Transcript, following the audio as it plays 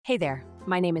Hey there,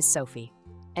 my name is Sophie,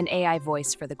 an AI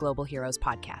voice for the Global Heroes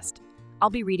podcast.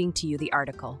 I'll be reading to you the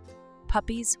article,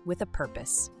 Puppies with a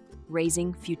Purpose,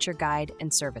 Raising Future Guide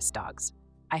and Service Dogs.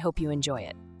 I hope you enjoy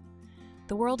it.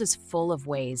 The world is full of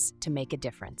ways to make a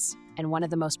difference, and one of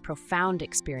the most profound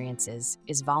experiences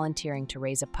is volunteering to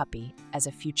raise a puppy as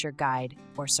a future guide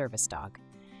or service dog.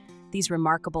 These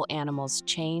remarkable animals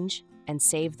change and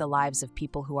save the lives of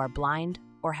people who are blind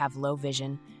or have low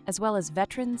vision, as well as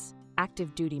veterans,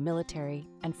 active duty military,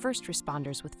 and first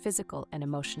responders with physical and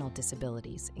emotional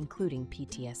disabilities, including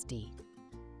PTSD.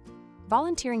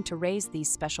 Volunteering to raise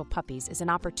these special puppies is an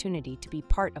opportunity to be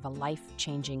part of a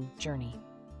life-changing journey.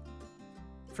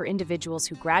 For individuals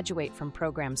who graduate from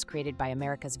programs created by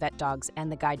America's Vet Dogs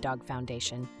and the Guide Dog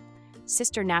Foundation,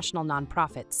 sister national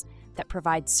nonprofits that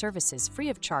provide services free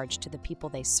of charge to the people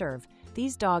they serve,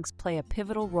 these dogs play a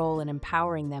pivotal role in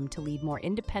empowering them to lead more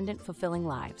independent, fulfilling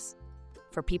lives.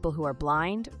 For people who are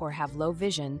blind or have low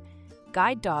vision,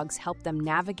 guide dogs help them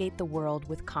navigate the world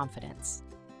with confidence.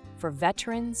 For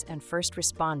veterans and first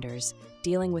responders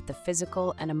dealing with the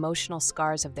physical and emotional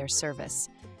scars of their service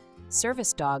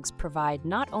dogs provide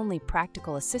not only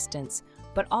practical assistance,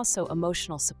 but also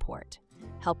emotional support,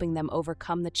 helping them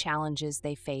overcome the challenges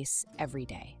they face every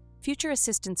day. Future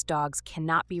assistance dogs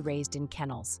cannot be raised in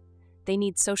kennels. They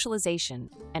need socialization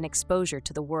and exposure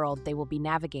to the world they will be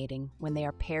navigating when they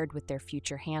are paired with their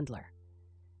future handler.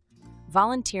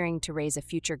 Volunteering to raise a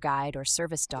future guide or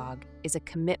service dog is a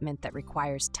commitment that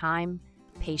requires time,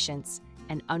 patience,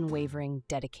 and unwavering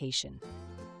dedication.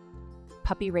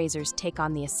 Puppy raisers take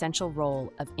on the essential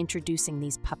role of introducing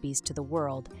these puppies to the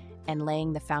world and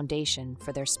laying the foundation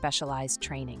for their specialized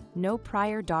training. No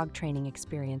prior dog training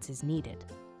experience is needed.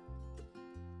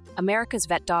 America's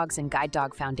Vet Dogs and Guide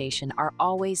Dog Foundation are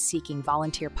always seeking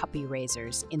volunteer puppy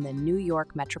raisers in the New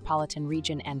York metropolitan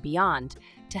region and beyond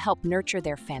to help nurture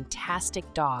their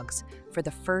fantastic dogs for the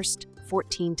first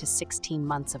 14 to 16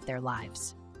 months of their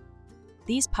lives.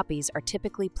 These puppies are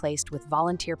typically placed with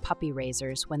volunteer puppy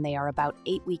raisers when they are about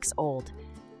 8 weeks old,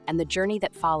 and the journey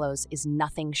that follows is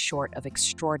nothing short of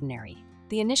extraordinary.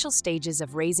 The initial stages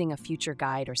of raising a future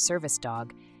guide or service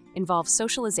dog involve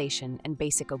socialization and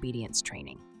basic obedience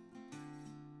training.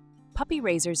 Puppy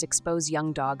raisers expose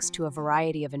young dogs to a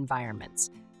variety of environments,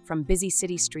 from busy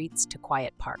city streets to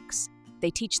quiet parks.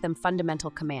 They teach them fundamental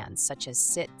commands such as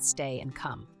sit, stay, and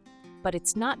come. But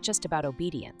it's not just about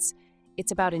obedience.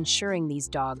 It's about ensuring these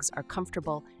dogs are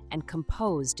comfortable and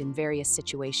composed in various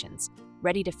situations,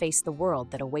 ready to face the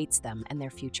world that awaits them and their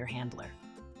future handler.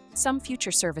 Some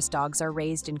future service dogs are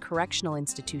raised in correctional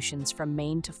institutions from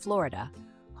Maine to Florida,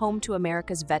 home to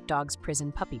America's Vet Dogs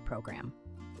Prison Puppy Program.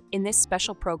 In this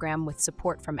special program, with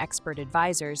support from expert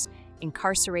advisors,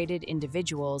 incarcerated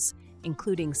individuals,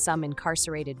 including some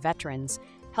incarcerated veterans,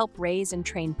 help raise and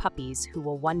train puppies who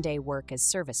will one day work as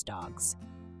service dogs.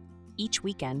 Each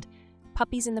weekend,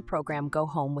 puppies in the program go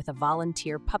home with a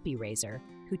volunteer puppy raiser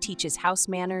who teaches house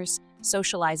manners,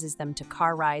 socializes them to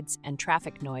car rides and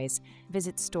traffic noise,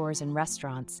 visits stores and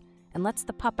restaurants, and lets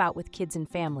the pup out with kids and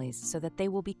families so that they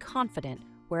will be confident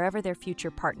wherever their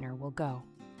future partner will go.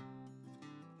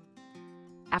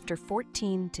 After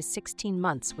 14 to 16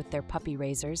 months with their puppy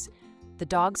raisers, the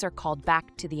dogs are called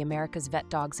back to the America's Vet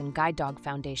Dogs and Guide Dog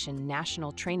Foundation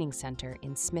National Training Center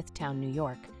in Smithtown, New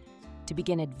York, to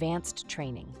begin advanced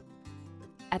training.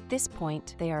 At this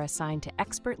point, they are assigned to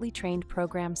expertly trained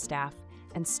program staff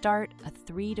and start a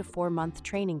 3 to 4 month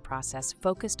training process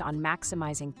focused on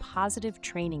maximizing positive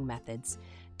training methods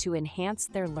to enhance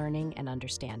their learning and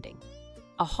understanding.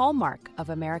 A hallmark of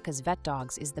America's Vet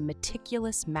Dogs is the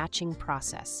meticulous matching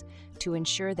process to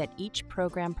ensure that each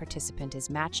program participant is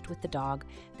matched with the dog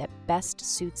that best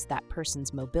suits that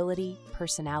person's mobility,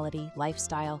 personality,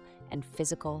 lifestyle, and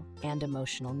physical and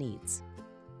emotional needs.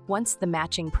 Once the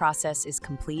matching process is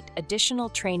complete, additional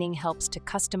training helps to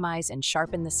customize and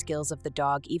sharpen the skills of the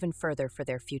dog even further for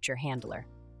their future handler.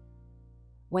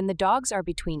 When the dogs are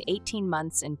between 18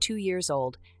 months and 2 years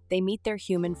old, they meet their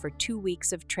human for 2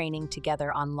 weeks of training together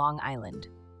on Long Island.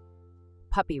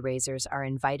 Puppy raisers are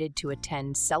invited to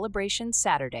attend Celebration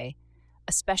Saturday,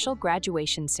 a special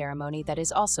graduation ceremony that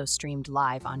is also streamed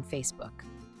live on Facebook.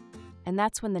 And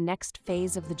that's when the next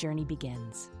phase of the journey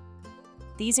begins.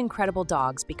 These incredible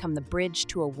dogs become the bridge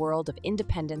to a world of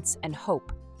independence and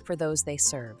hope for those they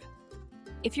serve.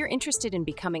 If you're interested in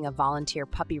becoming a volunteer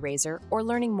puppy raiser or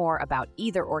learning more about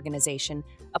either organization,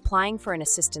 applying for an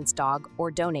assistance dog, or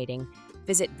donating,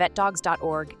 visit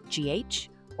vetdogs.org/gh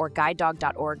or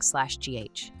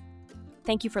guidedog.org/gh.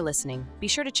 Thank you for listening. Be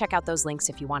sure to check out those links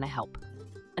if you want to help.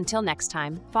 Until next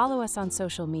time, follow us on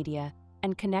social media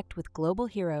and connect with global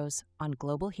heroes on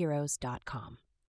globalheroes.com.